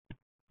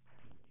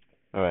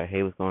All right,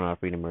 hey, what's going on,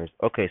 Freedomers?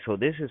 Okay, so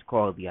this is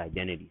called the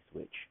identity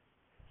switch.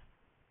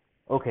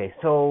 Okay,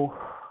 so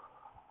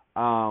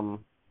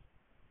um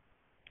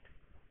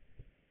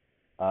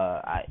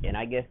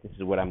I guess this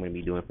is what I'm going to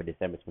be doing for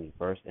December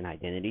 21st, an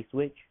identity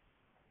switch.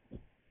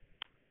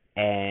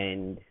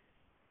 And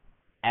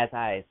as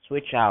I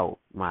switch out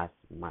my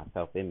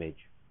self-image,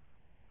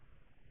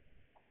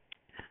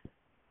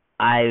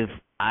 I've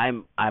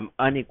I'm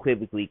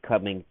unequivocally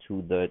coming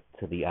to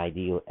the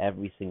ideal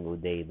every single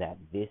day that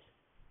this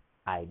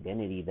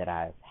identity that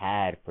I've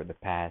had for the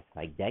past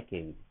like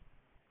decade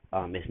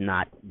is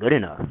not good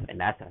enough, and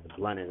that's as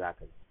blunt as I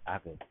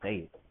could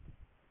say it.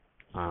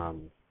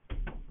 Um,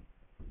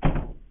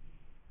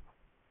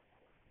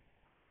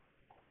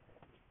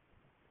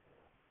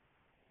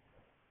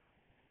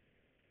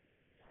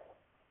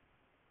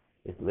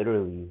 it's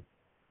literally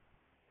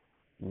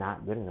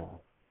not good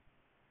enough,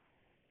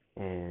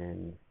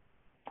 and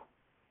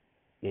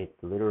it's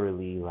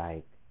literally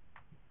like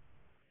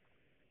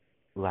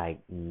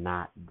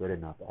not good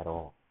enough at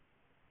all.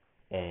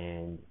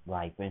 And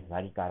like for instance,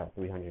 I just got a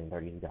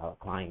 $330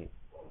 client,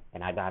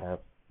 and I gotta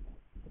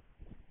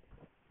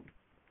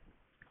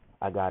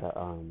I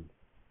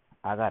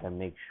gotta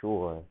make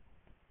sure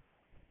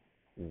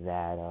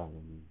that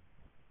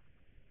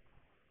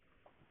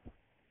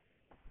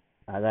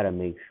I gotta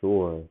make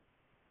sure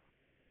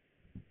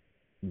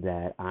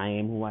that I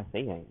am who I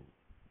say I am.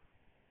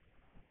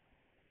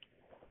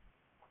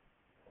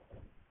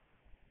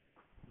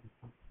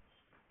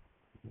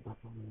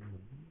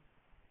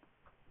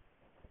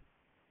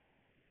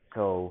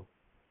 So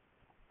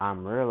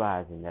I'm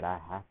realizing that I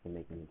have to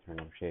make an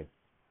internal shift,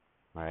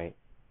 right?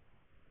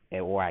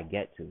 And or I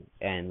get to,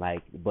 and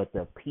like, but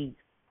the peace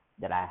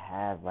that I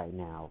have right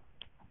now,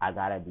 I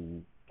gotta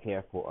be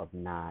careful of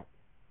not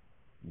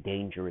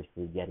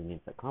dangerously getting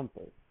into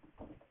comfort.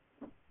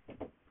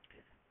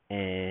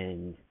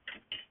 And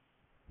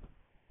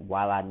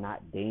while I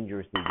not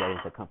dangerously get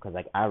into comfort, because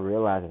like I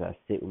realize as I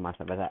sit with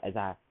myself,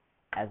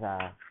 as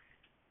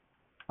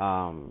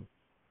um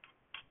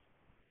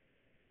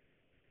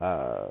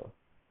uh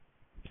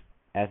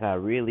as I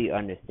really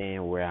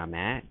understand where I'm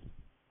at,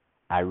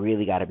 I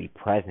really got to be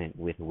present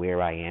with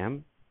where I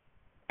am,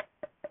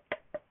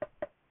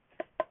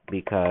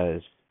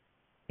 because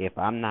if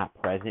I'm not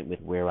present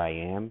with where I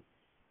am,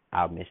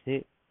 I'll miss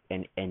it.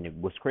 And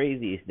what's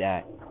crazy is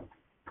that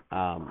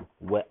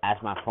what as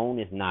my phone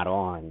is not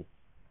on,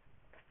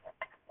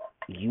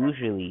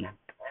 usually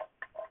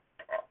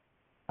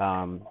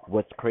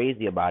what's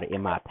crazy about it,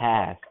 in my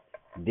past,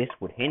 this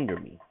would hinder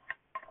me.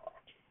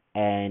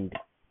 And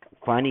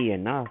funny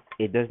enough,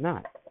 it does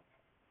not.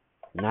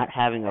 Not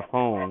having a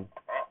phone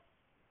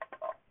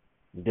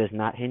does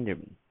not hinder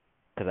me,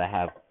 because I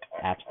have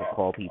apps to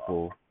call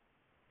people,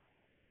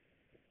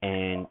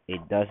 and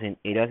it doesn't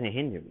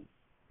hinder me.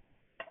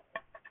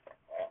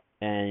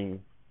 And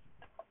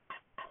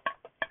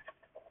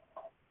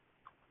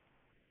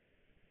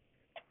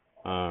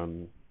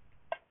um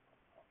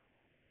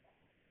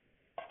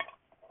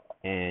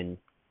and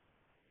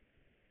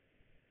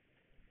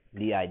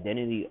the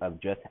identity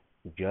of just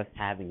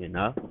having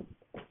enough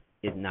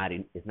is not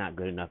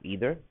good enough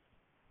either.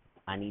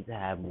 I need to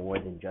have more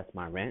than just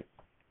my rent,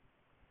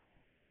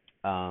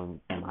 and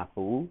my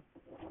food,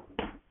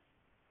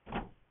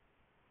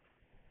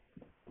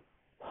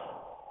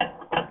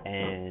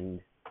 and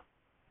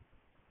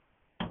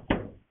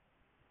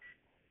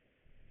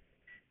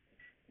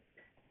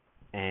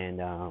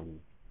and um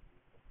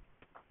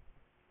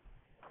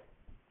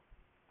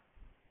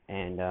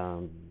and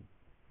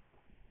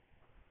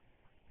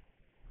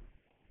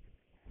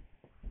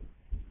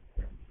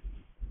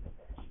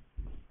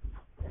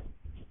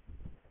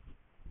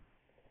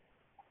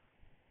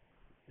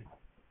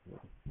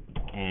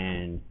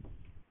and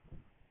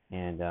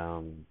and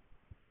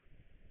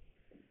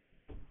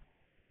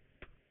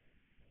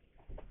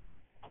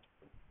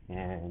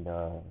and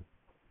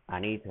I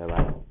need to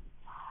like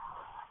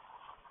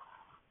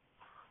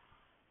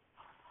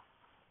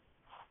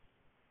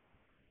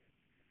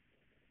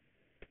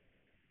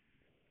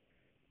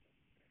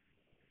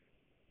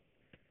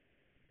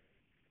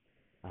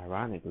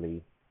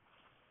ironically,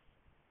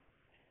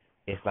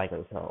 it's like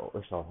it's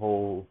a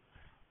whole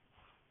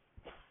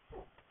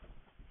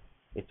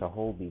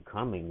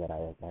becoming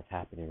that's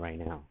happening right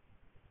now.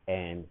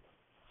 And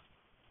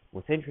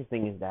what's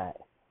interesting is that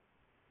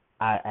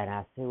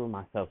I say with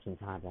myself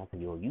sometimes, I say,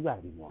 yo, you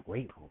gotta be more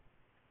grateful,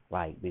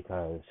 like,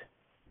 because,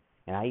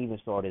 and I even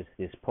saw this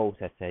post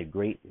that said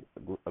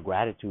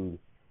gratitude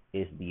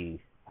is the,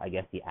 I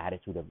guess, the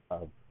attitude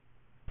of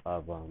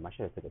I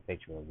should have took a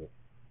picture of it,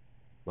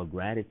 but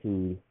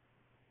gratitude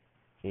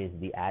is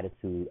the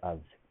attitude of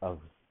of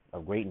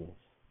greatness,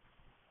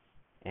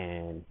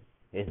 and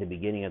is the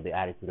beginning of the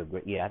attitude of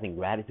great. Yeah, I think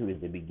gratitude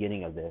is the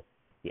beginning of the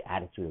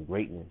attitude of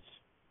greatness.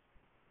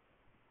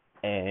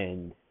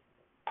 And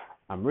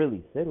I'm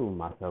really sitting with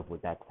myself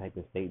with that type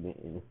of statement,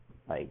 and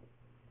like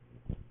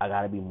I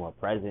gotta be more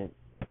present,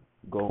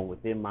 going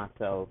within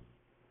myself,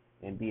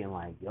 and being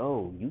like,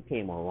 yo, you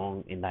came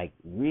along and like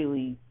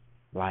really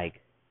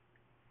like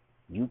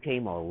you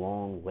came a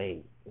long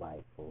way,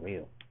 like for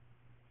real.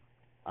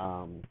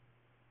 Um,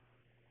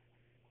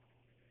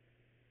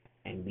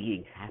 and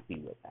being happy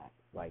with that,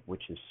 like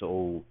which is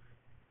so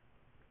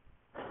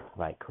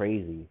like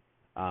crazy.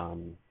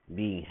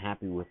 Being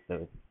happy with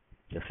the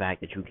fact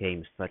that you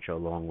came such a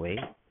long way.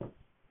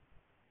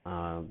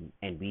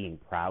 And being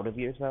proud of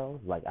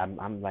yourself. Like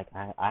I'm like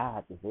I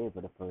have to say it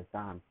for the first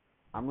time.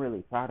 I'm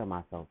really proud of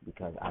myself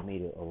because I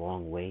made it a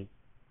long way,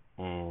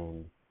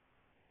 and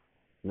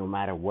no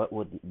matter what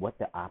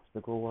the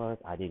obstacle was,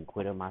 I didn't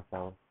quit on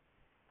myself.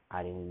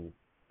 I didn't.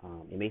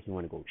 It makes me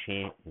want to go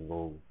chant and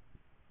go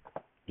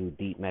do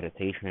deep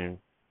meditation.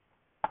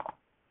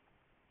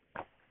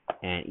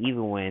 And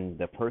even when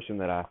the person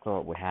that I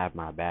thought would have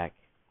my back,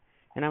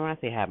 and when I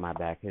say have my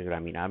back, here's what I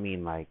mean. I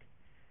mean like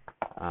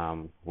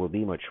will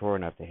be mature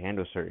enough to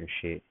handle certain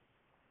shit.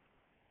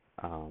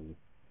 Um,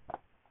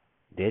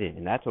 didn't,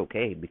 and that's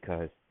okay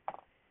because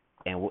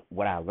and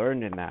what I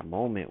learned in that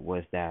moment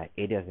was that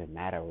it doesn't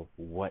matter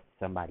what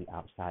somebody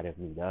outside of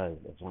me does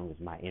as long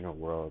as my inner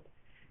world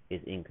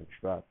is in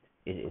construct,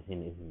 is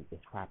in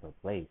its proper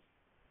place,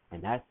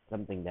 and that's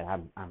something that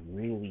I'm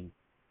really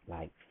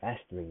like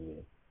festering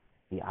with.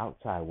 The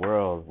outside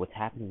world, what's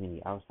happening in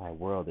the outside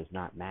world, does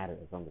not matter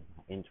as long as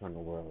my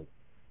internal world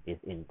is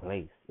in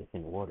place, it's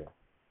in order.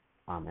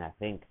 And I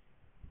think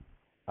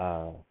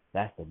uh,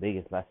 that's the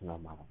biggest lesson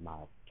of my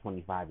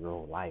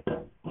 25-year-old life.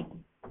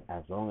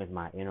 As long as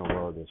my inner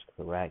world is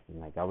correct, and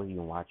like I was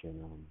even watching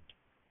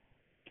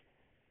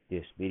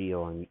this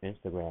video on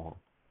Instagram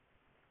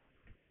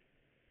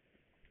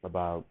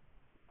about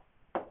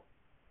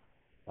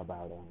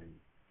about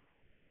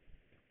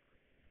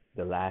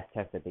the last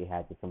test that they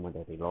had to someone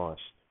that they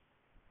lost,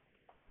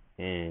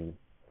 and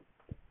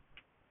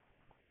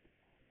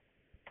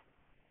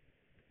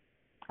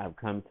I've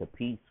come to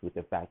peace with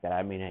the fact that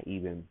I may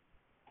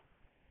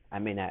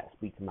not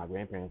speak to my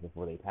grandparents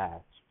before they pass,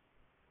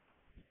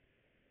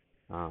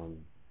 um,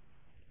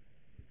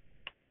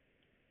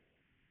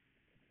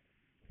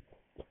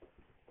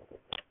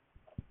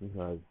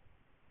 because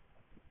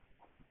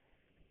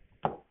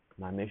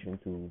my mission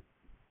to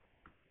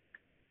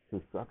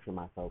structure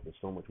myself is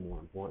so much more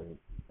important,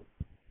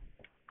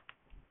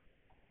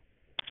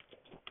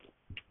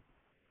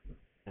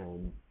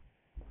 and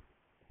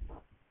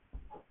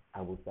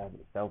I would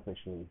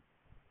selfishly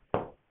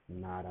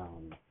not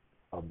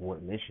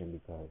abort mission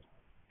because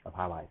of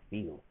how I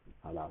feel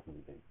about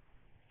something.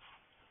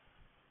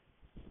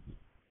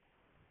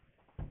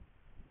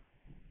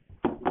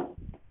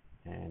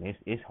 And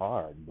it's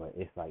hard, but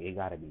it's like it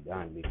gotta be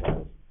done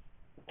because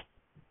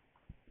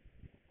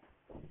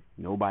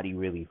nobody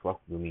really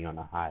fucked with me on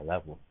a high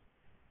level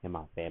in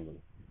my family.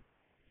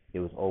 It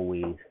was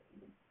always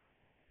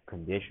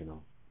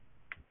conditional.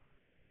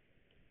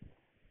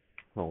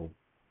 So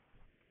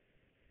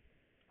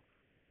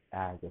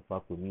I had to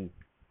fuck with me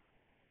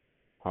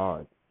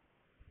hard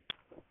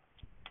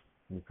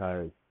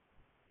because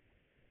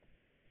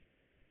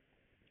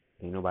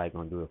ain't nobody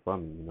gonna do it for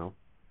me, you know.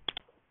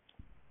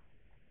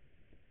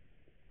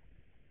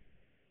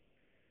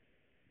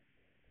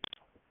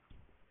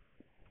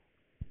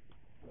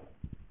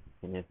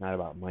 And it's not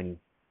about money.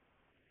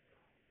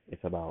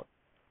 It's about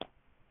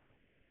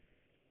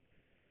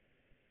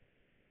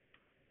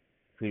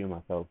treating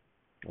myself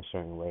a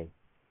certain way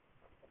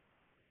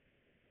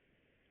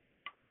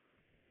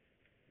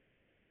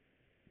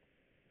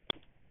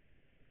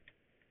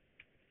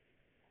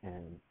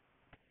and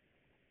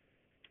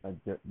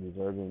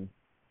deserving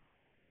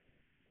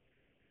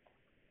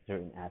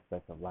certain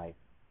aspects of life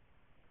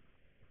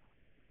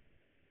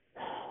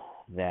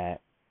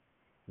that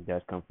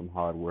does come from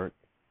hard work.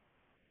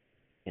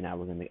 And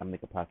I'm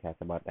make a podcast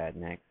about that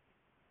next,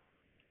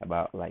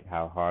 about like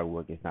how hard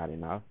work is not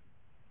enough.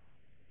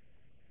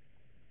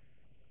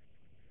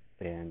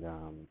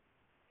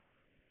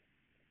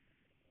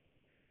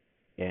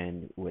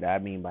 And what I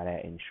mean by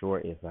that in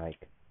short is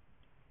like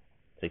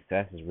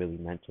success is really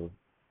mental.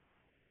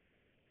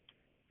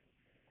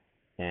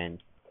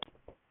 And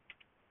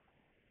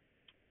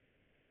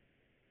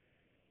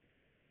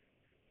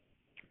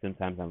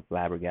sometimes by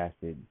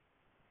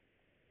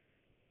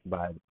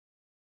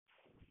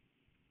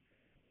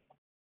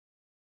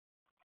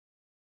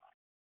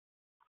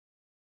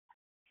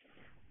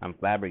I'm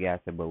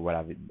flabbergasted by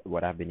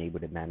what I've been able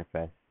to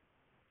manifest.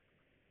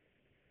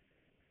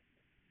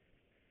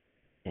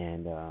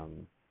 And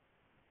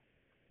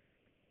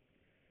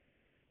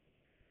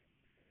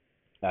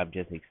I've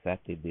just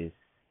accepted this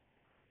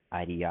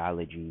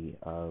ideology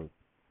of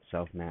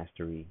self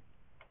mastery,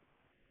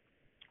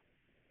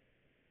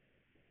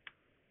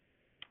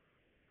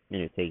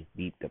 and it takes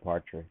deep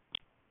departure.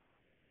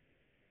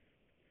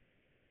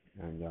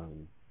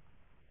 And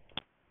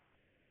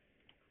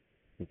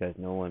because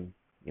no one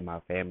in my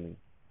family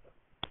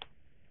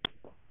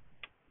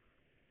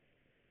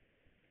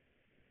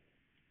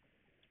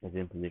is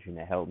in position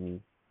to help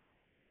me,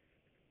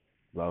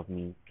 love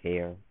me,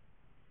 care,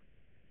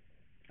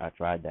 I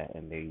tried that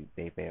and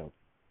they failed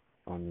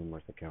on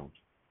numerous accounts.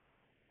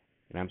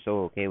 And I'm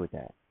so okay with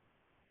that.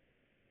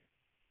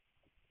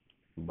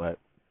 But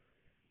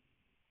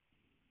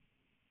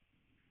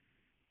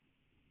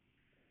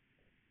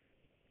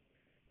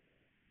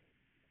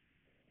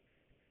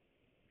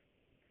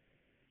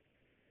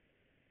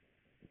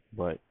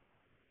But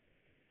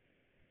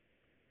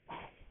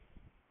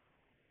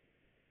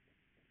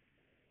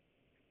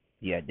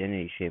the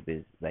identity shift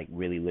is like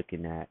really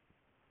looking at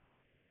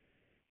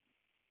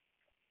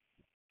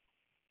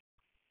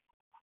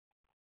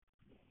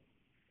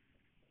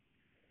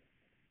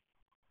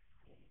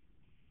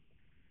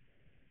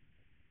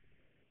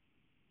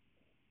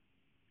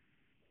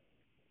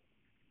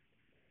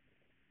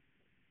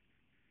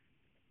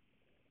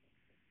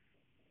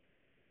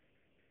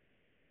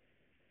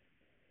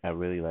I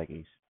really like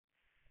Ace.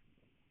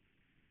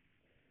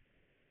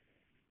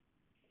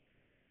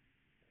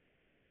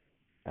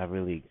 I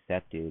really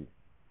accepted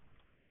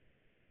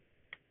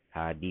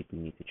how I deeply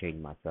need to change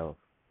myself,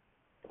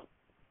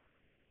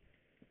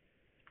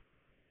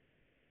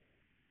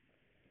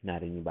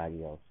 not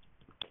anybody else.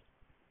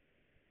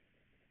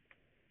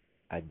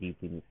 I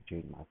deeply need to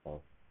change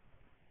myself.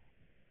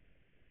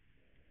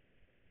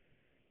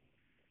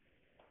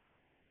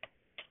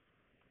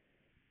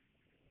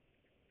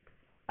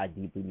 I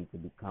deeply need to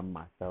become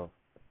myself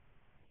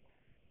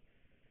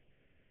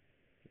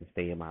and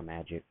stay in my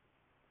magic,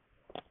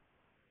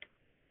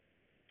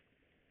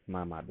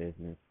 mind my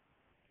business,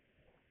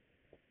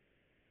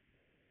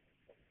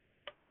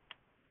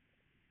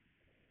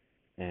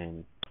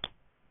 and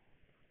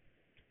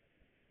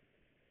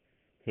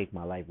take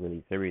my life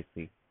really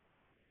seriously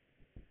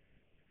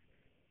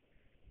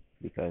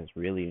because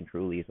really and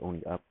truly it's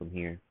only up from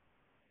here.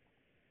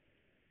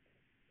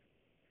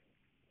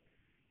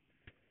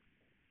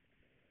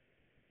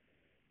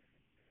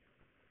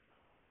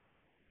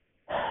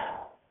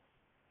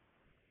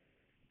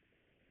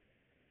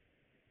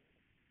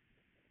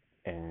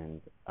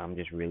 And I'm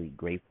just really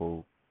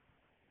grateful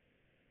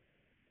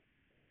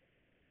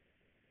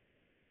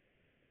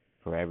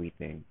for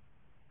everything.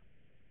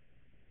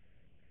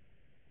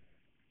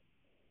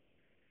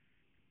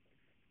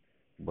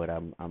 But I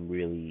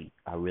really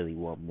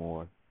want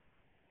more.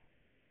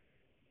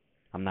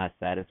 I'm not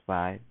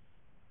satisfied,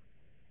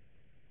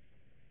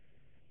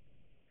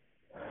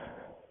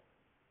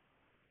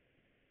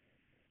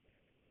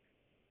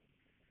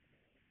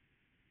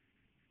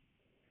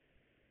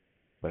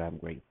 but I'm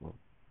grateful.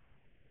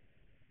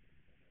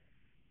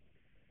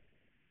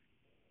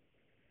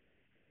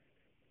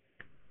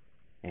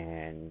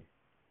 And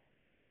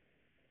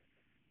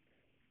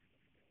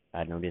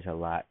I know there's a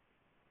lot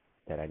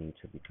that I need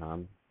to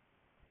become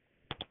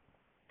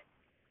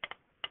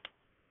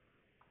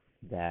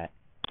that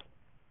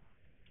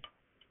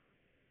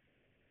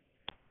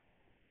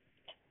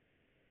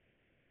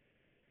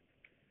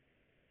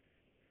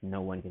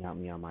no one can help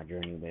me on my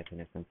journey with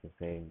in a sense of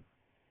saying,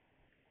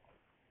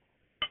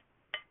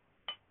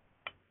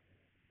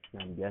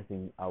 I'm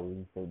guessing I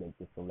will say that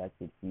the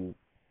selected few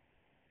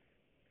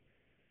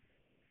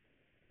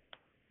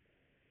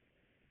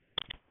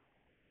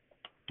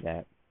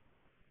that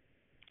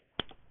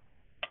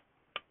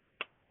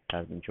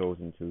have been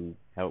chosen to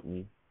help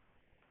me,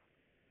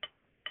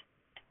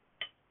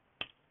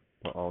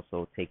 but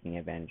also taking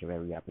advantage of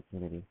every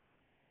opportunity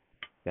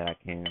that I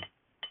can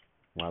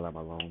while I'm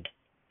alone,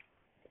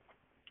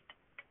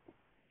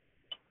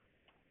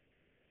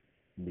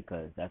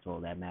 because that's all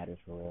that matters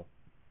for real.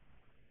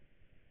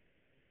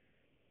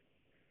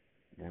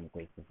 And I'm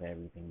grateful for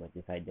everything, but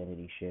this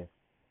identity shift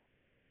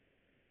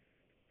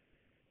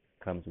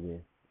comes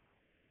with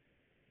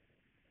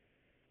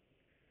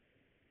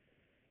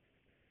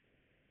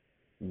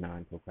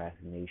non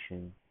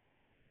procrastination,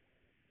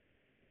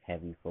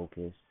 heavy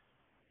focus,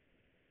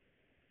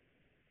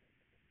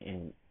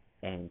 and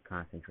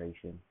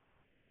concentration,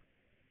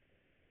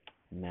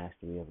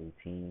 mastery of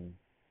routine,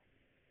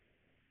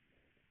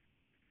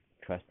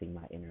 trusting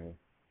my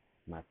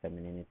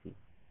femininity,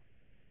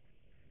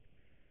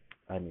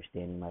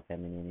 understanding my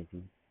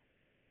femininity,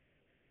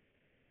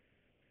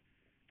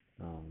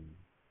 um,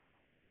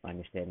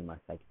 understanding my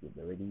psychic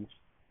abilities,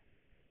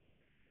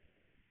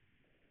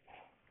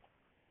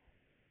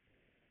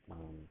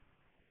 um,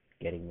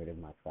 getting rid of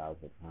my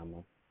childhood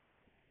trauma,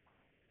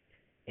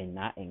 and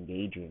not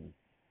engaging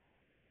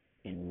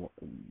in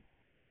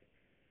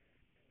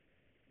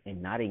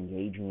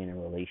a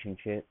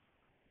relationship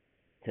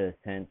to a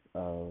sense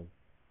of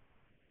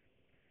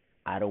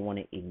I don't want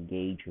to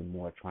engage in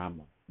more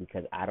trauma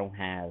because I don't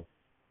have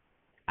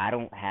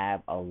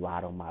a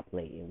lot on my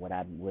plate, and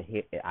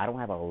I don't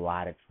have a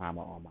lot of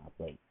trauma on my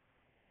plate.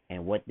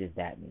 And what does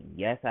that mean?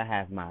 Yes, I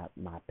have my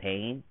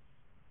pain,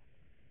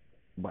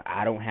 but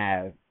I don't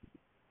have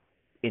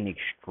an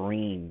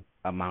extreme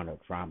amount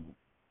of trauma.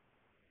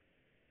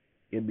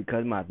 And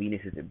because my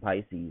Venus is in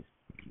Pisces,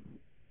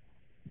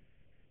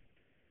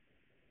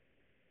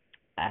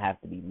 I have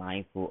to be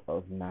mindful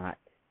of not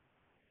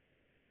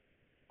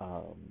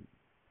um,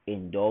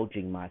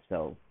 indulging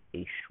myself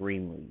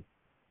extremely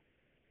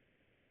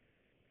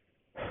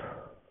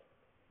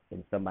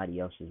in somebody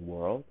else's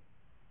world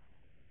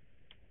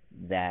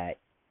that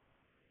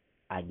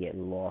I get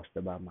lost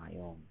about my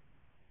own.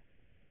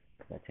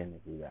 Because I tend to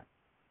do that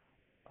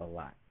a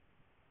lot,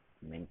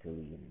 mentally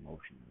and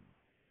emotionally.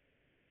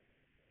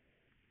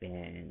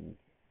 And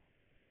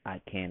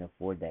I can't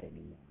afford that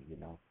anymore, you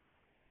know?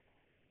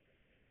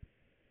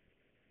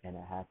 and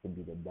I have to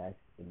be the best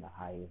and the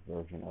highest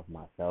version of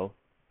myself,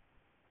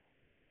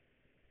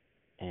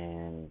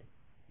 and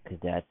because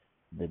that's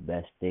the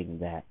best thing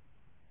that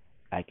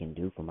I can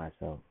do for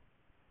myself.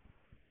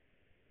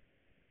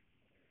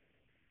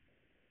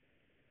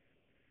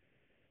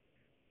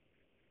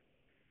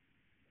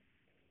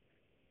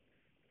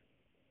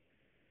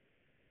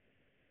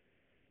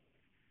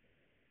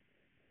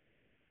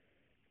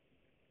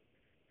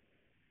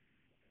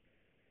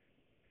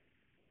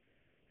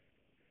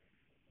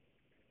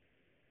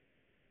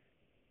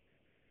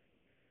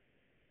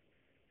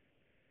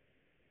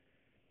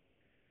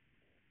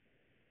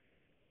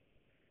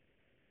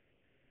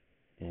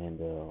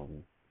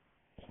 And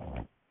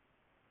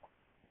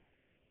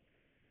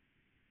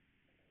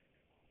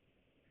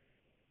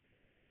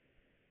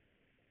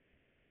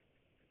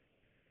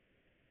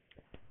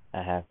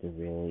I have to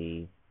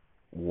really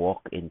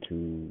walk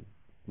into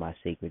my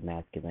sacred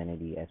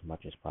masculinity as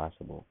much as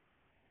possible.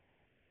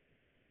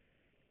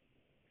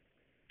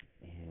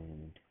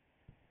 And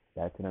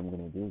that's what I'm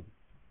gonna do.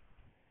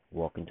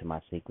 Walk into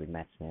my sacred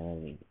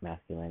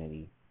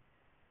masculinity,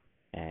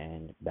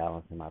 and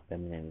balancing my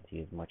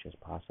femininity as much as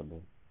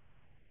possible.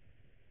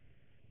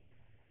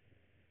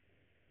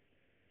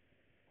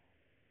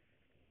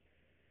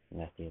 And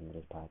that's the end of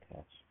this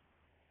podcast.